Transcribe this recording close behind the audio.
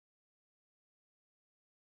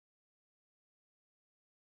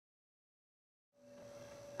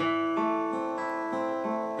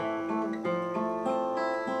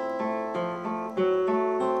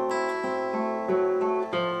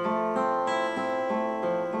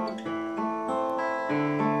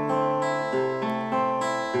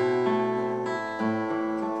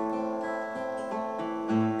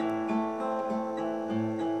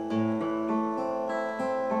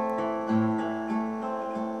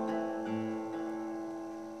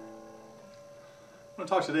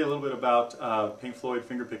to talk today a little bit about Pink Floyd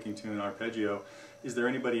fingerpicking tune, arpeggio. Is there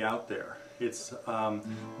anybody out there? It's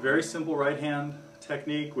very simple right hand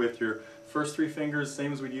technique with your first three fingers,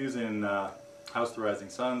 same as we'd use in House of the Rising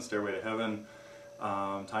Sun, Stairway to Heaven,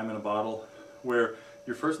 Time in a Bottle, where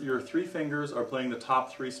your three fingers are playing the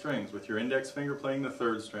top three strings, with your index finger playing the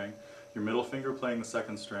third string, your middle finger playing the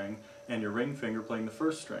second string, and your ring finger playing the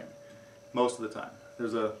first string, most of the time.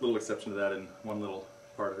 There's a little exception to that in one little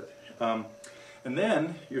part of it. And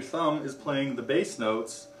then your thumb is playing the bass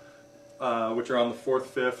notes, which are on the fourth,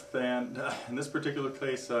 fifth, and in this particular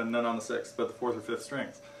case, none on the sixth, but the fourth or fifth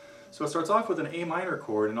strings. So it starts off with an A minor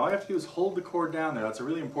chord, and all you have to do is hold the chord down there. That's a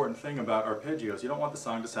really important thing about arpeggios. You don't want the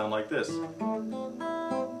song to sound like this.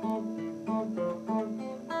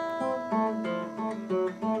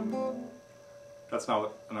 That's not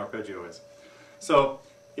what an arpeggio is. So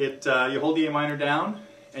you hold the A minor down,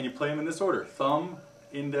 and you play them in this order: thumb,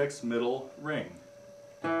 index, middle, ring.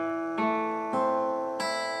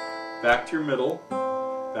 Back to your middle,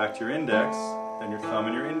 back to your index, then your thumb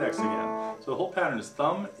and your index again. So the whole pattern is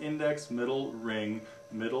thumb, index, middle, ring,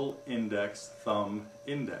 middle, index, thumb,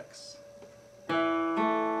 index.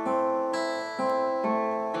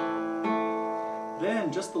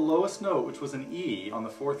 Then just the lowest note, which was an E on the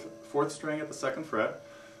fourth string at the second fret,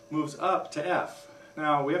 moves up to F.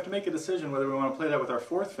 Now we have to make a decision whether we want to play that with our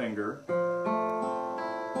fourth finger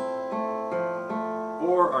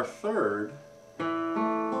or our third.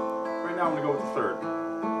 Right now I'm going to go with the third.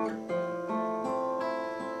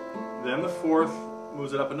 Then the fourth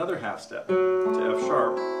moves it up another half step to F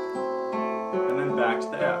sharp, and then back to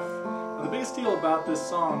the F. Now the biggest deal about this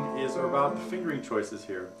song is, or about the fingering choices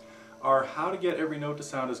here, are how to get every note to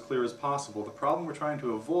sound as clear as possible. The problem we're trying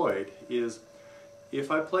to avoid is,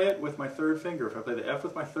 if I play it with my third finger, if I play the F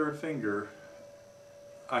with my third finger,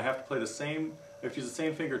 I have to play I have to use the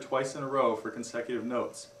same finger twice in a row for consecutive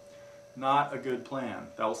notes. Not a good plan.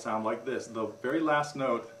 That will sound like this. The very last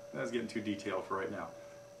note, that's getting too detailed for right now.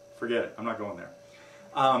 Forget it, I'm not going there.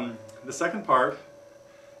 The second part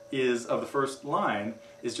of the first line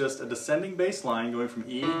is just a descending bass line going from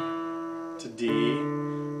E to D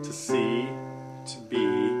to C to B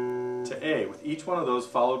to A, with each one of those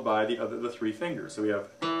followed by the three fingers. So we have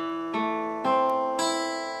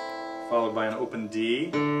followed by an open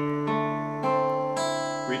D,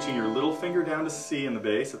 reaching your little finger down to C in the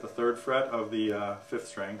bass at the third fret of the fifth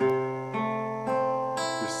string,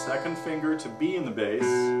 your second finger to B in the bass,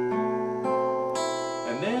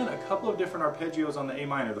 and then a couple of different arpeggios on the A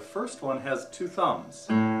minor. The first one has two thumbs.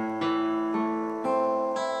 The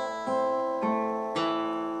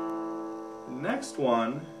next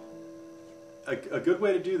one, a good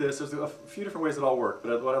way to do this, there's a few different ways that all work,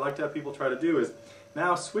 but what I like to have people try to do is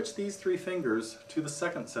now switch these three fingers to the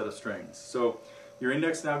second set of strings. So your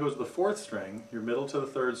index now goes to the fourth string, your middle to the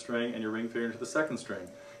third string, and your ring finger to the second string.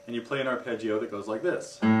 And you play an arpeggio that goes like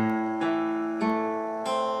this.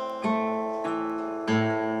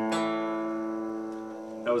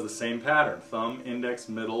 That was the same pattern: thumb, index,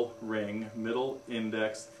 middle, ring, middle,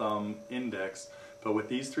 index, thumb, index, but with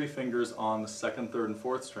these three fingers on the second, third, and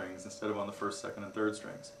fourth strings instead of on the first, second, and third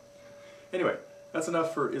strings. Anyway, that's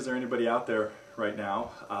enough for Is There Anybody Out There right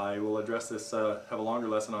now. I will address this, have a longer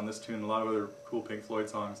lesson on this tune and a lot of other cool Pink Floyd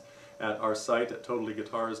songs at our site at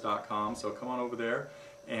totallyguitars.com, so come on over there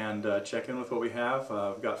and check in with what we have.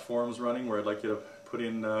 I've got forums running where I'd like you to put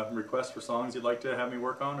in requests for songs you'd like to have me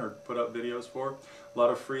work on or put up videos for. A lot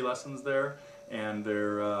of free lessons there, and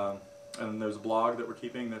there's a blog that we're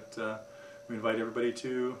keeping that we invite everybody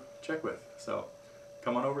to check with. So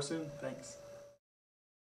come on over soon. Thanks.